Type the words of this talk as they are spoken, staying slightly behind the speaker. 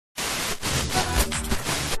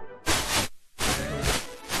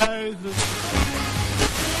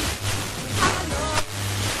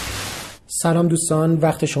سلام دوستان،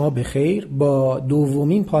 وقت شما بخیر. با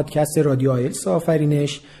دومین پادکست رادیو آیلتس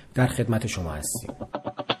آفرینش در خدمت شما هستیم.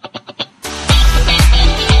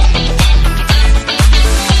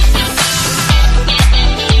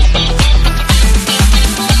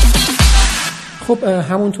 خب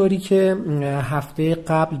همونطوری که هفته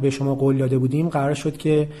قبل به شما قول داده بودیم، قرار شد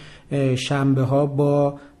که شنبه ها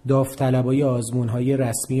با داوطلبای آزمون های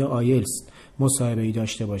رسمی آیلتس مصاحبه‌ای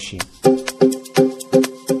داشته باشیم.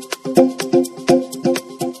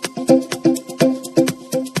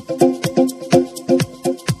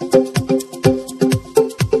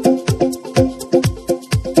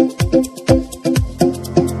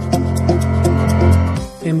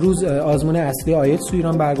 امروز آزمون اصلی آیلتس تو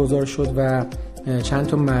ایران برگزار شد و چند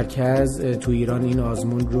تا مرکز تو ایران این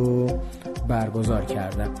آزمون رو برگزار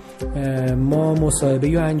کردن. ما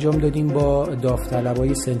مصاحبه‌ای رو انجام دادیم با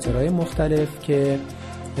داوطلبای سنترهای مختلف که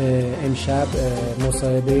امشب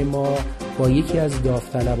مصاحبه ما با یکی از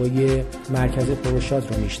داوطلبای مرکز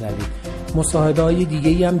پروشات رو میشنویم. مصاحبه‌های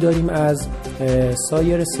دیگه‌ای هم داریم از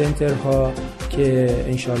سایر سنترها که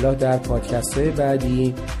انشالله در پادکست‌های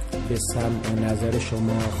بعدی به سمع و نظر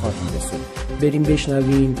شما خواهیم رسوند. بریم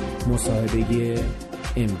بشنویم مصاحبه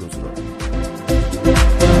امروز رو.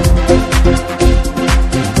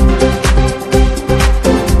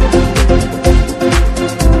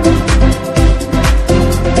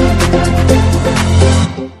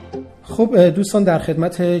 خب دوستان، در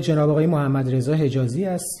خدمت جناب آقای محمد رضا حجازی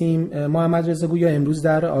هستیم. محمد رضا گویا امروز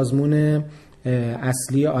در آزمون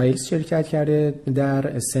اصلی آیلتس شرکت کرده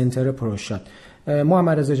در سنتر پروشات.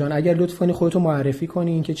 محمد رضا جان، اگر لطف کنی خودتو معرفی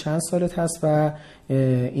کنی، اینکه چند سالت هست و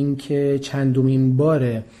اینکه چندمین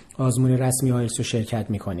بار آزمون رسمی آیلتس رو شرکت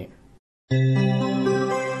میکنی.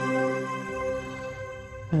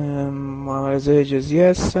 محمد رضا حجازی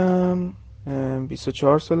هستم،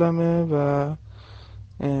 24 سالمه و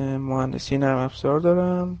مهندسی نرم افزار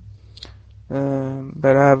دارم.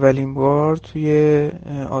 برای اولین بار توی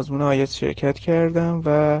آزمون آیلتس شرکت کردم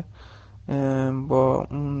و با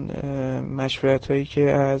اون مشورت هایی که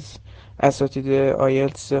از اساتید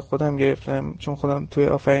آیلتس خودم گرفتم، چون خودم توی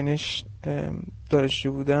آفرینش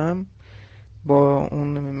دانشجو بودم، با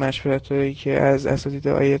اون مشورت هایی که از اساتید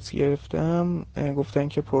آیلتس گرفتم گفتن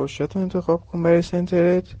که پروشات رو انتخاب کن برای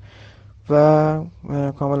سنترت و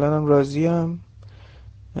کاملا هم راضیم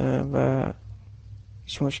و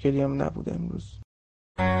هیچ مشکلی هم نبوده امروز.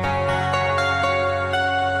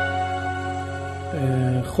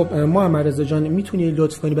 خب محمد رضا جان، میتونی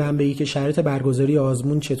لطف کنی به هم بگی که شرایط برگزاری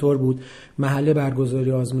آزمون چطور بود؟ محل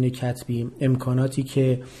برگزاری آزمون کتبی، امکاناتی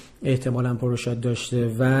که احتمالاً پروشات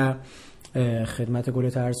داشته و خدمت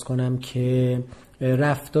گلت عرض کنم که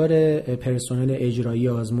رفتار پرسنل اجرایی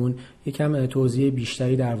آزمون یکم توضیح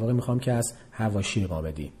بیشتری در واقع میخوام که از حواشی ما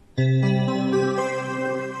بدی.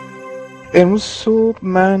 امروز صبح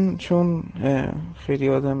من چون خیلی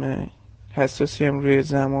آدم حساسیم روی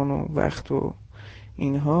زمان و وقت و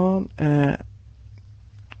اینها،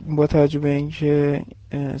 با توجه به اینکه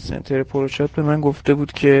سنتر پروشات به من گفته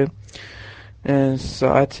بود که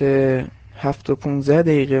ساعت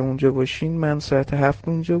 7:15 اونجا باشین، من ساعت 7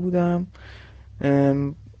 اونجا بودم.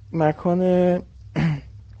 مکان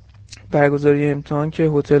برگزاری امتحان که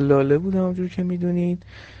هتل لاله بودم اونجور که میدونید،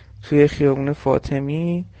 توی خیابون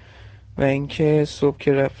فاطمی، و اینکه صبح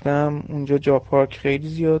که رفتم اونجا جا پارک خیلی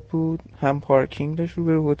زیاد بود، هم پارکینگ داشت رو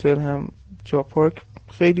به هتل، هم جا پارک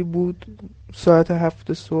خیلی بود. ساعت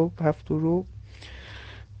 7 صبح، 7 رو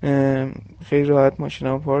خیلی راحت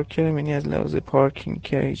ماشینم پارک کردم، یعنی از لحاظ پارکینگ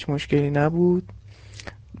که هیچ مشکلی نبود.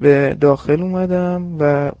 به داخل اومدم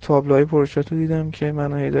و تابلوهای پروشات رو دیدم که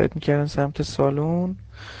منو هدایت میکردن سمت سالن.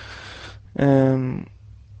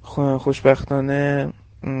 خوشبختانه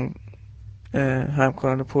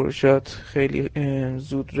همکاران پروشات خیلی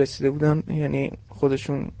زود رسیده بودن، یعنی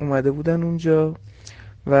خودشون اومده بودن اونجا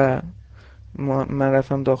و من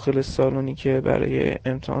رفتم داخل سالنی که برای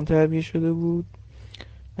امتحان تعبیه شده بود.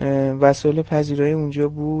 وسایل پذیرایی اونجا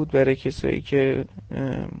بود برای کسایی که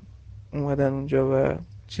اومدن اونجا و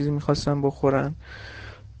چیزی میخواستن بخورن،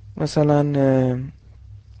 مثلا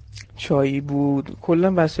چایی بود.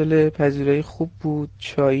 کلا وسایل پذیرایی خوب بود،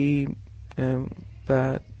 چایی،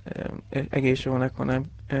 بعد اگه اشتباه نکنم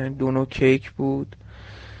دونو کیک بود،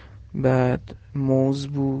 بعد موز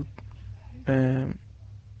بود،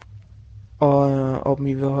 آب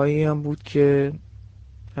میوه هایی هم بود که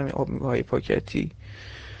همین آب میوه های پاکتی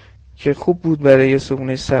که خوب بود برای یه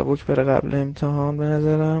صبحونه سبک برای قبل امتحان به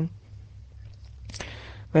نظرم.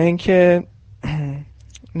 و اینکه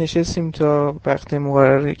نشستیم تا وقت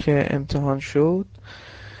مقرری که امتحان شد.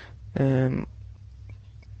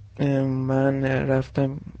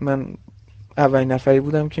 من اولین نفری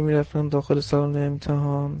بودم که میرفتم داخل سالن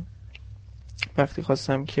امتحان. وقتی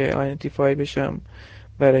خواستم که آیدنتیفای بشم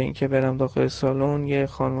برای اینکه برم داخل سالن، یه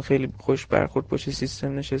خانم خیلی خوش برخورد پشت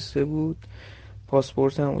سیستم نشسته بود،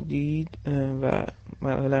 پاسپورتم رو دید و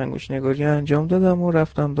مراحل انگشت نگاری انجام دادم و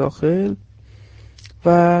رفتم داخل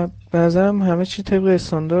و به نظرم همه چی طبق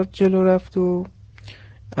استاندارد جلو رفت و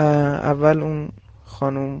اول اون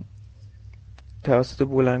خانم توسط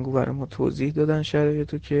بلنگو برای ما توضیح دادن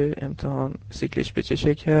شرایطو که امتحان سیکلش به چه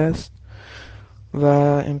شکل هست و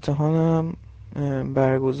امتحانم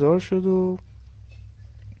برگزار شد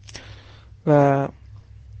و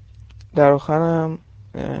در آخرم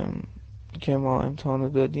که ما امتحان رو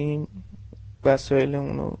دادیم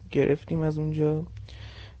وسایلمون رو گرفتیم از اونجا.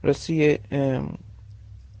 راستی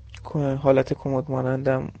حالت کمد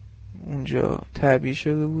مانندم اونجا تعبیه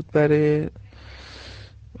شده بود برای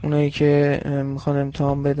اونایی که میخوان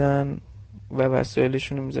امتحان بدن و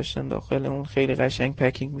وسایلشون رو میذاشتن داخل اون، خیلی قشنگ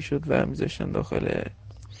پکینگ میشد و میذاشتن داخل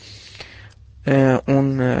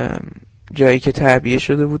اون جایی که تعبیه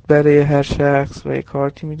شده بود برای هر شخص و یه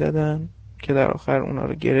کارتی میدادن که در آخر اونا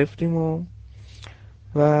رو گرفتیم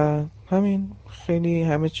و همین. خیلی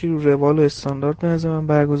همه چی رو روال و استاندارد به نظر من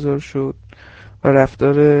برگزار شد و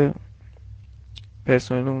رفتار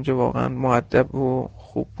پرسنل اونجا واقعا مؤدب و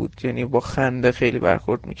خوب بود، یعنی با خنده خیلی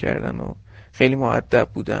برخورد میکردن و خیلی مؤدب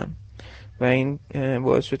بودن و این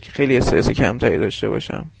باعث شد که خیلی استرس کمتری داشته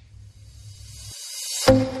باشم.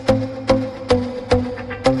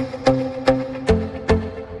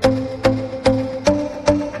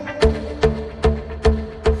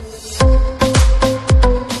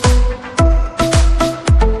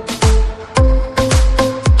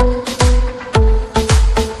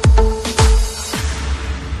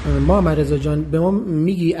 محمد رضا جان، به ما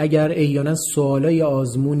میگی اگر احیانا سوالای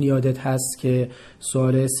آزمون یادت هست که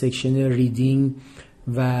سوال سکشن ریدینگ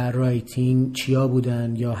و رایتینگ چیا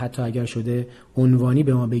بودن، یا حتی اگر شده عنوانی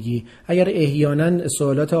به ما بگی. اگر احیانا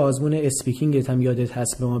سوالات آزمون اسپیکینگت هم یادت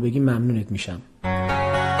هست به ما بگی ممنونت میشم.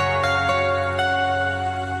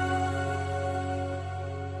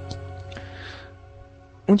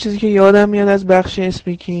 اون چیزی که یادم میاد از بخش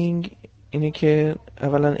اسپیکینگ اینه که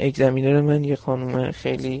اولا اگزمینر من یه خانوم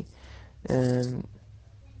خیلی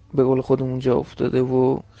به قول خودمون جا افتاده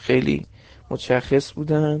و خیلی متشخص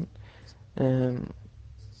بودن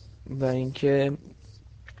و اینکه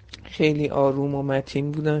خیلی آروم و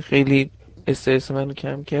متین بودن، خیلی استرس منو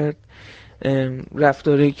کم کرد.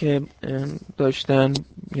 رفتاری که داشتن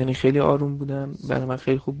یعنی خیلی آروم بودن، برای من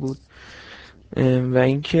خیلی خوب بود. و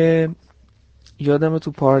اینکه یادم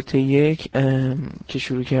تو پارت 1 که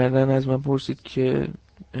شروع کردن از من پرسید که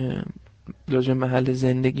راجع محل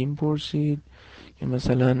زندگیم پرسید که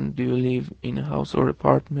مثلا do you live in a house or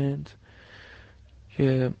apartment،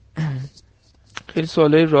 که خیلی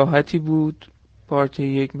سوالای راحتی بود پارت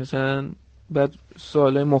 1. مثلا بعد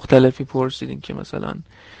سوالای مختلفی پرسیدین که مثلا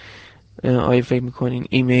آیا فکر میکنین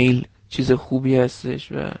ایمیل چیز خوبی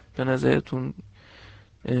هستش و به نظرتون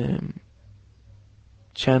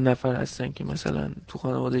چند نفر هستن که مثلا تو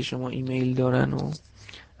خانواده شما ایمیل دارن و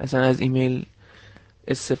اصلا از ایمیل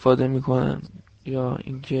استفاده میکنن، یا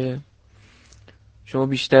اینکه شما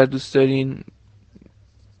بیشتر دوست دارین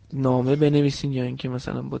نامه بنویسین یا اینکه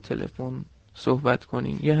مثلا با تلفن صحبت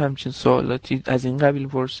کنین. یه همچین سوالاتی از این قبیل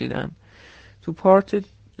پرسیدن. تو پارت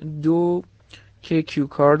 2 که کیو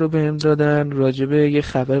کارد رو بهم دادن، راجبه یه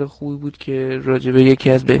خبر خوبی بود که راجبه یکی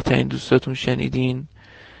از بهترین دوستاتون شنیدین،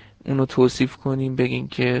 اونو توصیف کنین، بگین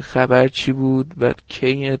که خبر چی بود و کی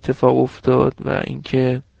این اتفاق افتاد و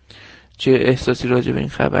اینکه چه احساسی راجبه این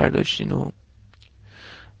خبر داشتین و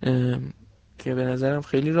که به نظرم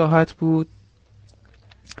خیلی راحت بود.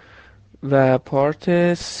 و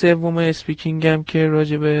پارت 3 اسپیکینگ هم که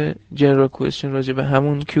راجبه جنرال کوئسچن، راجبه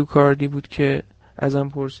همون کیو کاردی بود که ازم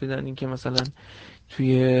پرسیدن، این که مثلا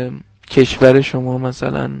توی کشور شما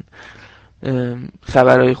مثلا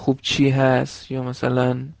خبرهای خوب چی هست، یا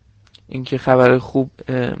مثلا اینکه خبرهای خوب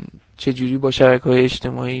چجوری با شبکه‌های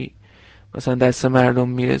اجتماعی مثلا دست مردم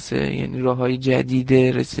میرسه، یعنی راههای جدید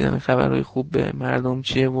رسیدن خبرهای خوب به مردم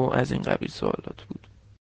چیه و از این قبیل سوالات بود.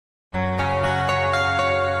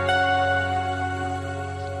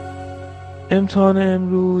 امتحان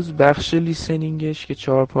امروز بخش لیسنینگش که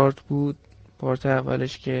 4 پارت بود. پارت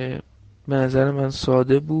اولش که به نظر من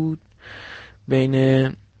ساده بود، بین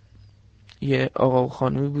یه آقا و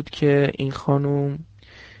خانومی بود که این خانوم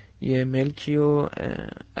یه ملکی رو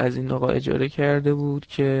از این آقا اجاره کرده بود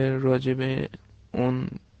که راجب اون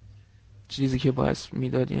چیزی که باعث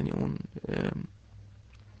میداد، یعنی اون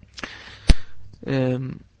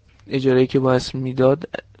اجاره‌ای که باعث میداد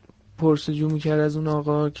پرسجو میکرد از اون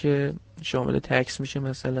آقا که شامل تکس میشه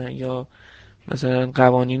مثلا، یا مثلا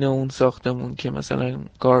قوانین اون ساختمون که مثلا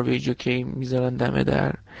گاربیج رو کی میذارن دم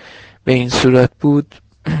در، به این صورت بود.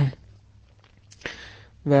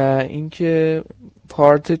 و اینکه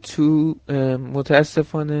پارت 2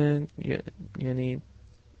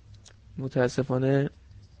 متاسفانه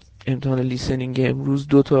امتحان لیسنینگ امروز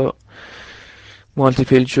 2 تا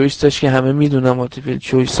مالتیپل چویس داشت که همه میدونم مالتیپل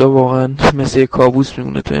چویس ها واقعا مثل کابوس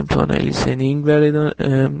میمونه تو امتحان لیسنینگ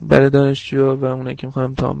برای دانشجو و اونایی که میخوام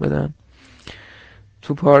امتحان بدن.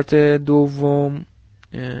 تو پارت دوم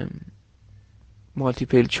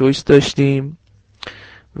مالتیپل چویس داشتیم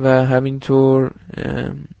و همینطور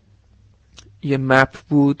یه مپ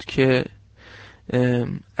بود که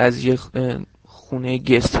از یه خونه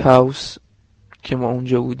گست هاوس که ما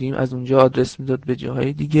اونجا بودیم از اونجا آدرس میداد به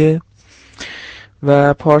جاهای دیگه.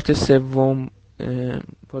 و پارت سوم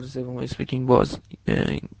اسپیکینگ باز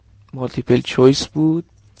مالتیپل چویس بود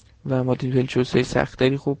و مالتیپل چویس های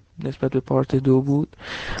سختری خوب نسبت به پارت 2 بود.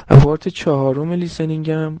 و پارت 4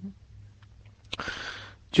 لیسنینگ هم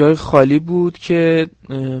جای خالی بود که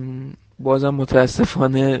بازم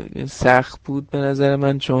متاسفانه سخت بود به نظر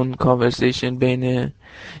من، چون کانورسیشن بین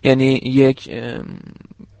یعنی یک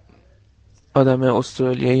آدم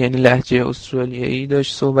استرالیایی یعنی لهجه استرالیایی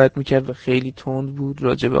داشت صحبت میکرد و خیلی تند بود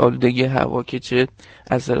راجع به آلودگی هوا که چه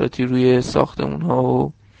اثراتی روی ساختمون ها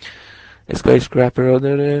و اسکای اسکرپر ها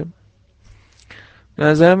داره. به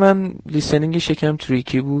نظر من لیسنینگ شکم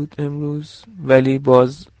تریکی بود امروز، ولی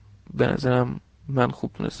باز به نظرم من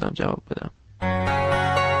خوب تونستم جواب بدم.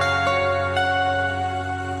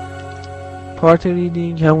 پارت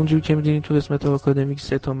ریدینگ همونجور که میدونید تو قسمت آکادمیک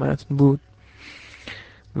 3 تا متن بود،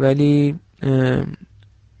 ولی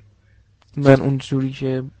من اونجوری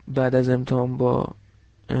که بعد از امتحان با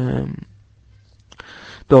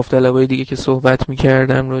داوطلبای دیگه که صحبت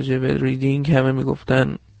میکردم راجع به ریدینگ، همه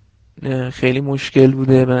میگفتن خیلی مشکل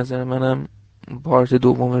بوده. به نظر منم پارت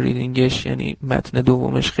دوم ریدینگش یعنی متن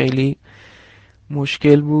دومش خیلی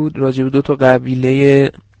مشکل بود. راجع به 2 تا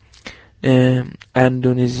قبیله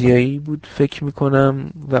اندونزیایی بود فکر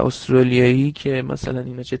میکنم و استرالیایی که مثلا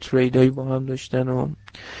اینا چه تریدایی با هم داشتن و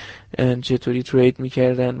چطوری ترید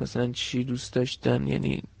میکردن، مثلا چی دوست داشتن،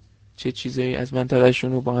 یعنی چه چیزایی از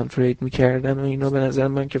منطقهشون رو با هم ترید میکردن و اینا. به نظر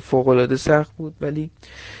من که فوق‌العاده سخت بود، ولی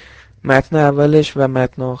متن اولش و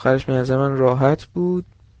متن آخرش به نظر من راحت بود.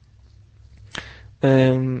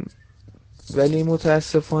 ولی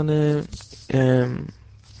متاسفانه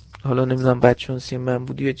حالا نمیدونم بدشانسی من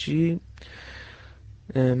بود یا چی،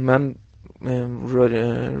 من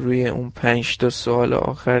روی اون 5 تا سوال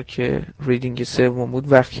آخر که ریدینگ سوم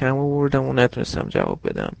بود وقت کم آوردم و نتونستم جواب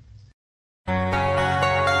بدم.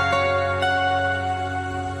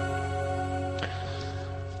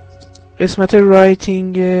 قسمت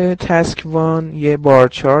رایتینگ تاسک 1 یه بار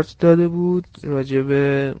چارت داده بود راجع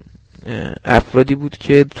به افرادی بود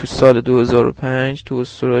که تو سال 2005 تو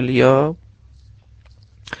استرالیا،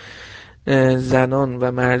 زنان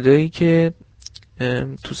و مردایی که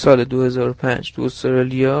تو سال 2005 تو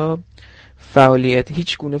استرالیا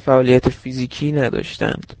هیچ گونه فعالیت فیزیکی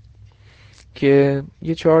نداشتند، که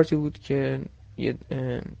یه چارتی بود که یه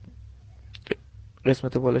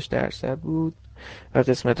قسمت بالاش درصد بود و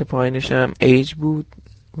قسمت پایینش هم ایج بود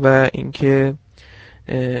و اینکه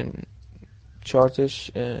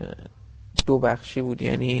چارتش 2 بخشی بود،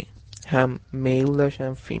 یعنی هم میل داشت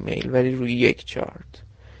هم فیمیل ولی روی یک چارت،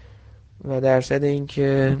 و درصد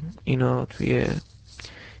اینکه اینا توی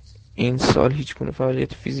این سال هیچ گونه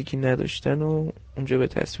فعالیت فیزیکی نداشتن و اونجا به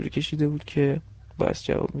تصویر کشیده بود که باید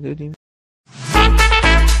جواب میدادیم.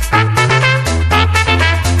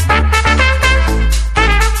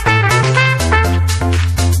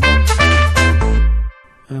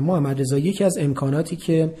 محمد رضا، یکی از امکاناتی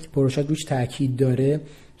که پروژه روش تاکید داره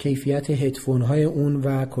کیفیت هدفون های اون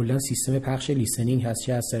و کلا سیستم پخش لیسنینگ هست،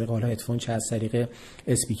 چه از طریق حالا هدفون چه از طریق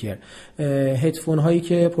اسپیکر. هدفون هایی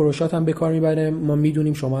که پروژات هم به کار میبره ما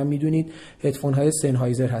میدونیم، شما هم میدونید، هدفون های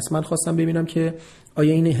سنهایزر هست. من خواستم ببینم که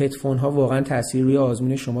آیا این هدفون ها واقعا تاثیر روی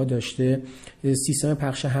آزمون شما داشته؟ سیستم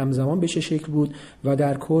پخش همزمان به چه شکل بود و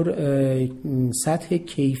در کل سطح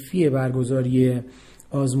کیفی برگزاری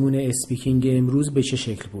آزمون اسپیکینگ امروز به چه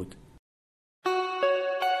شکل بود؟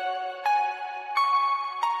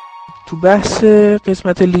 تو بحث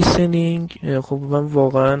قسمت لیسنینگ خب من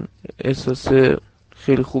واقعا احساس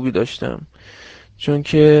خیلی خوبی داشتم، چون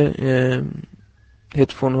که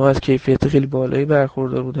هدفون ها از کیفیت خیلی بالایی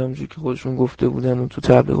برخوردار بود، همونجور که خودشون گفته بودن و تو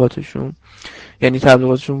تبلیغاتشون، یعنی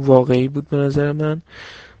تبلیغاتشون واقعی بود به نظر من.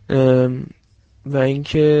 و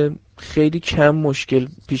اینکه خیلی کم مشکل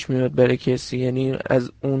پیش میاد برای کسی، یعنی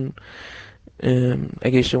از اون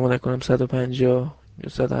اگه اشتباه نکنم 150 یا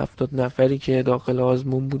 170 نفری که داخل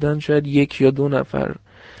آزمون بودن، شاید 1 یا 2 نفر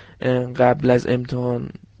قبل از امتحان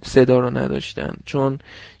صدا رو نداشتن، چون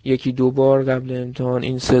 1-2 بار قبل امتحان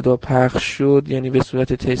این صدا پخش شد، یعنی به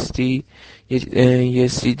صورت تستی یه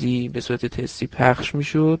CD به صورت تستی پخش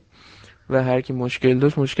میشد و هر کی مشکل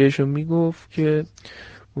داشت مشکلشو میگفت که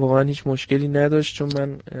واقعا هیچ مشکلی نداشت، چون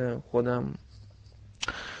من خودم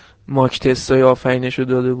ماک تستای آفرینش رو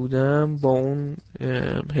داده بودم، با اون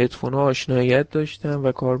هدفون ها آشناییت داشتم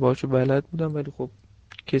و کار باهاشو بلد بودم، ولی خب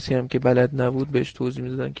کسی هم که بلد نبود بهش توضیح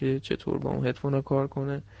میدادن که چطور با اون هدفون ها کار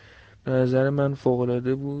کنه. به نظر من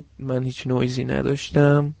فوق‌العاده بود، من هیچ نویزی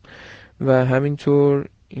نداشتم و همینطور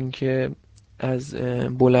اینکه از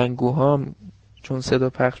بلندگوها چون صدا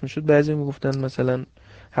پخش میشد بعضی میگفتن مثلا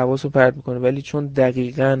حواسو پرت میکنه، ولی چون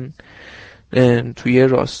دقیقاً توی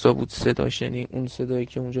راستا بود صداش، یعنی اون صدایی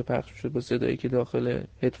که اونجا پخش میشد با صدایی که داخل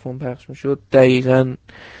هدفون پخش میشد دقیقاً،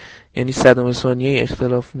 یعنی صدم ثانیه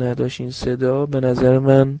اختلاف نداشت این صدا. به نظر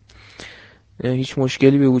من هیچ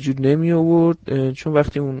مشکلی به وجود نمی آورد، چون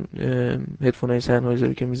وقتی اون هدفون های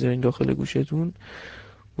سن‌هایزری که میذارین داخل گوشتون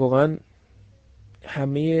واقعا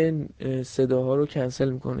همه صداها رو کنسل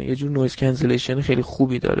میکنه، یه جور نویز کنسلیشن خیلی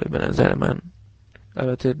خوبی داره به نظر من.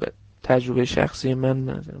 البته تجربه شخصی من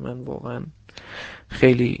به نظر من واقعا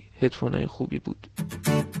خیلی هدفون های خوبی بود.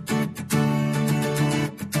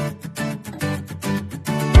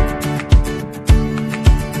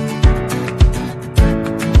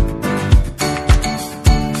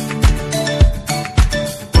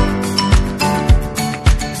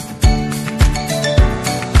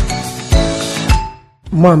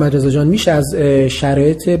 محمد رضا جان، میشه از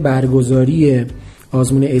شرایط برگزاری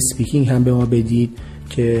آزمون اسپیکینگ هم به ما بدید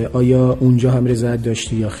که آیا اونجا هم رضایت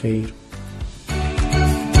داشتی یا خیر؟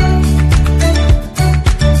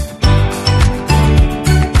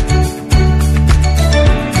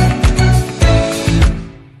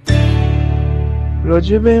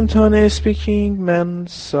 راجع به امتحان اسپیکینگ، من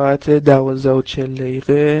ساعت 12:40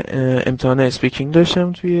 امتحان اسپیکینگ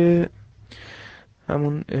داشتم توی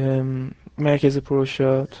همون مرکز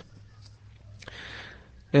پروشات.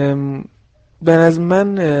 از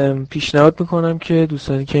من پیشنهاد میکنم که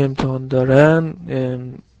دوستانی که امتحان دارن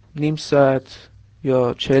نیم ساعت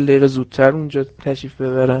یا 40 دقیقه زودتر اونجا تشریف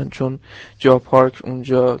ببرن، چون جا پارک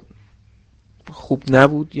اونجا خوب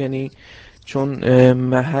نبود، یعنی چون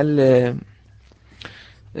محل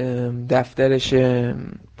دفترش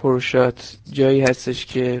پروشات جایی هستش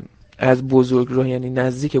که از بزرگراه، یعنی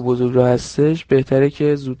نزدیک بزرگراه هستش، بهتره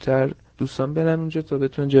که زودتر دوستان برن اونجا تا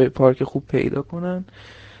بتونن جای پارک خوب پیدا کنن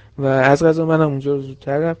و از قضا منم اونجا رو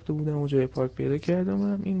زودتر رفته بودم و جای پارک پیدا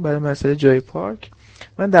کردم. این برای مسئله جای پارک.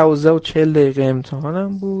 من 12:40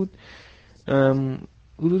 امتحانم بود،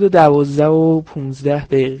 حدود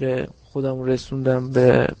 12:15 خودم رسوندم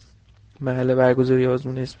به محل برگزاری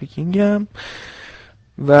آزمون اسپیکینگم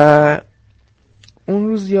و اون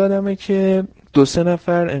روز یادمه که 2-3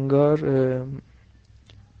 نفر انگار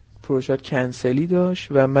پروژه کنسلی داشت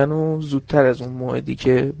و منو زودتر از اون موعدی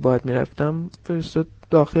که باید میرفتم فرستاد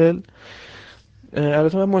داخل.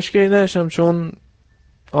 البته من مشکلی نداشتم چون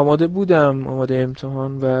آماده بودم، آماده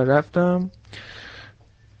امتحان و رفتم.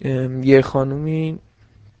 یه خانومی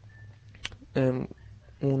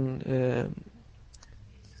اون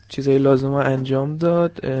چیزای لازم رو انجام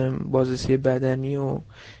داد، بازرسی بدنی و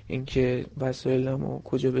اینکه وسایلم رو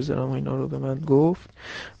کجا بذارم و اینا رو به من گفت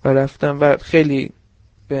و رفتم و خیلی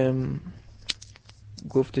بهم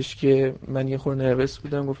گفتش که من یه خورده نروس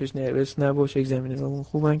بودم، گفتش نروس نباش، اگزمینرامون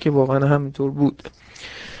خوبن، که واقعا همینطور بود.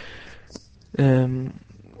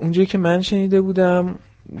 اونجایی که من شنیده بودم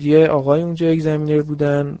یه آقای اونجا اگزمینر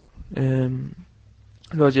بودن،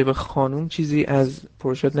 راجع به خانوم چیزی از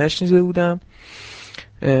پروشات نشنیده بودم،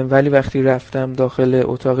 ولی وقتی رفتم داخل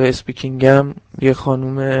اتاق اسپیکینگم یه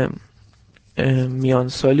خانوم میان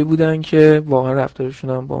سالی بودن که واقعا رفتارشون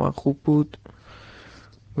هم با من خوب بود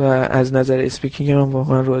و از نظر اسپیکینگ هم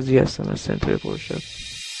واقعا راضی هستم از سنتر پروشات.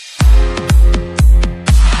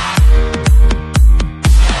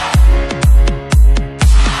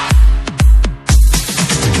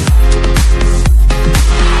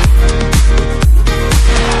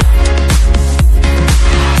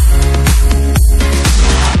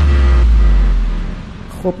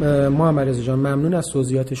 خب محمد رضا جان، ممنون از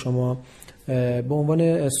توضیحات شما. به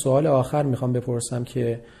عنوان سوال آخر میخوام بپرسم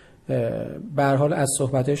که به هر حال از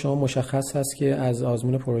صحبت‌های شما مشخص هست که از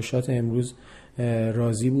آزمون پروشات امروز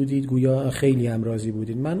راضی بودید، گویا خیلی هم راضی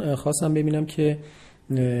بودید. من خواستم ببینم که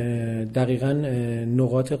دقیقاً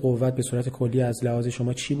نقاط قوت به صورت کلی از لحاظ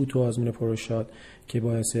شما چی بود تو آزمون پروشات که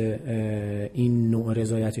باعث این نوع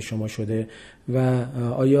رضایت شما شده و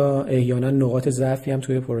آیا احیانا نقاط ضعفی هم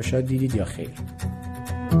توی پروشات دیدید یا خیر؟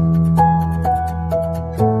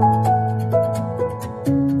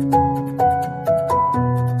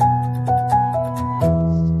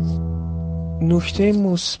 نکته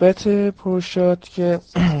مثبت پروشات که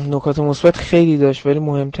نکات مثبت خیلی داشت، ولی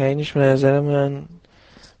مهمترینش به نظر من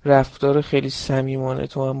رفتار خیلی صمیمانه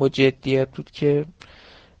تو هم با جدیت بود که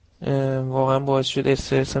واقعا باعث شد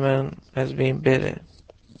استرس من از بین بره.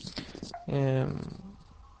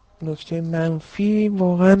 نکته منفی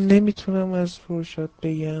واقعا نمیتونم از پروشات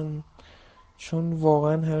بگم، چون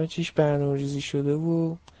واقعا همه چیش برنامه‌ریزی شده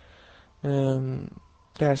و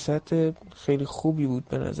در سطح خیلی خوبی بود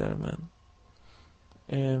به نظر من.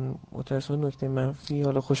 متأسفانه نکته منفی،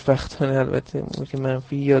 حالا خوشبختانه البته نکته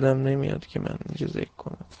منفی یادم نمیاد که من اینجا ذکر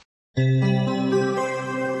کنم.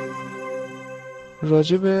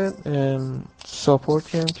 راجع به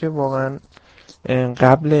ساپورتی هم که واقعا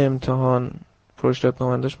قبل امتحان پروشات با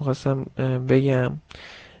من داشت میخواستم بگم.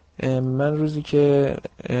 من روزی که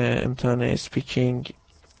امتحان اسپیکینگ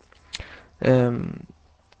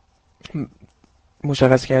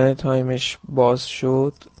مشخص کردن تایمش باز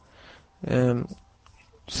شد،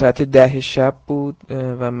 ساعت 10 شب بود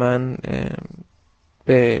و من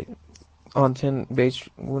به هیچ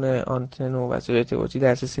گونه آنتن و وسایل ارتباطی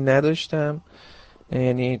دسترسی نداشتم،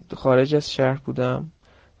 یعنی خارج از شهر بودم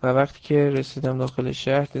و وقتی که رسیدم داخل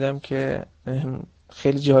شهر دیدم که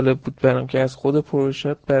خیلی جالب بود برام که از خود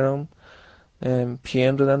پروشات برام پی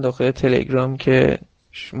ام دادن داخل تلگرام که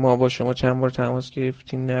ما با شما چند بار تماس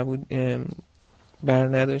گرفتیم بر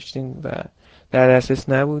نداشتین و در دسترس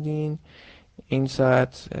نبودین، این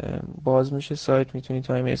ساعت باز میشه سایت، میتونید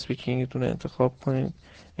تایم اسپیکینگتون رو انتخاب کنید.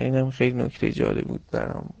 این هم خیلی نکته جالب بود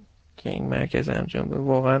برام که این مرکز انجام بده.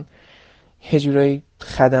 واقعا یه جورایی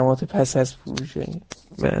خدمات پس از فروشه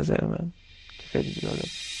به نظر من خیلی جالب.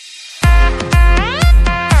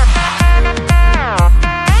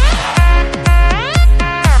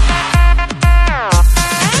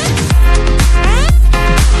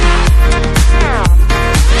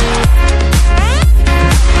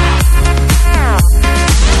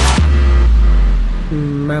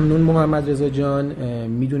 ممنون محمد رضا جان.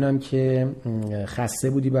 میدونم که خسته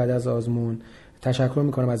بودی بعد از آزمون. تشکر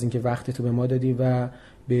میکنم از اینکه وقتتو به ما دادی و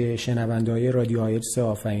به شنونده‌های رادیو IELTS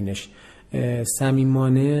آفرینش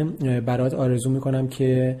صمیمانه برات آرزو میکنم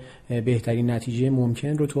که بهترین نتیجه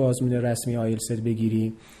ممکن رو تو آزمون رسمی IELTS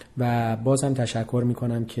بگیری و بازم تشکر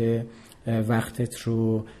میکنم که وقتت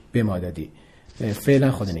رو به ما دادی.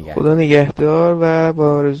 فعلا خدا نگهدار و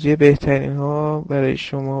با آرزوی بهترین ها برای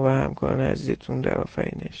شما و همکاران عزیزتون در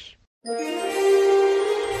آفرینش.